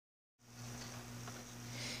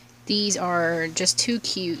These are just too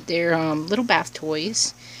cute. They're little bath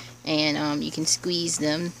toys, and you can squeeze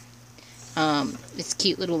them. It's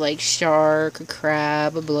cute little like shark, a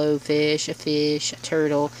crab, a blowfish, a fish, a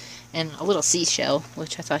turtle, and a little seashell,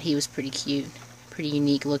 which I thought he was pretty cute, pretty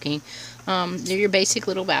unique looking. They're your basic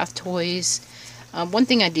little bath toys. One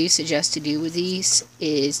thing I do suggest to do with these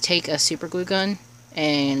is take a super glue gun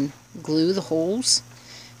and glue the holes,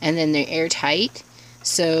 and then they're airtight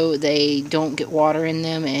so they don't get water in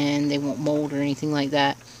them and they won't mold or anything like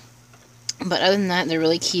that. But other than that, they're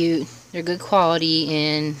really cute. They're good quality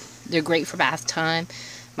and they're great for bath time.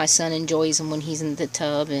 My son enjoys them when he's in the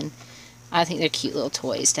tub, and I think they're cute little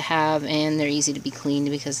toys to have, and they're easy to be cleaned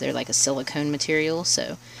because they're like a silicone material.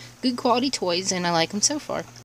 So good quality toys, and I like them so far.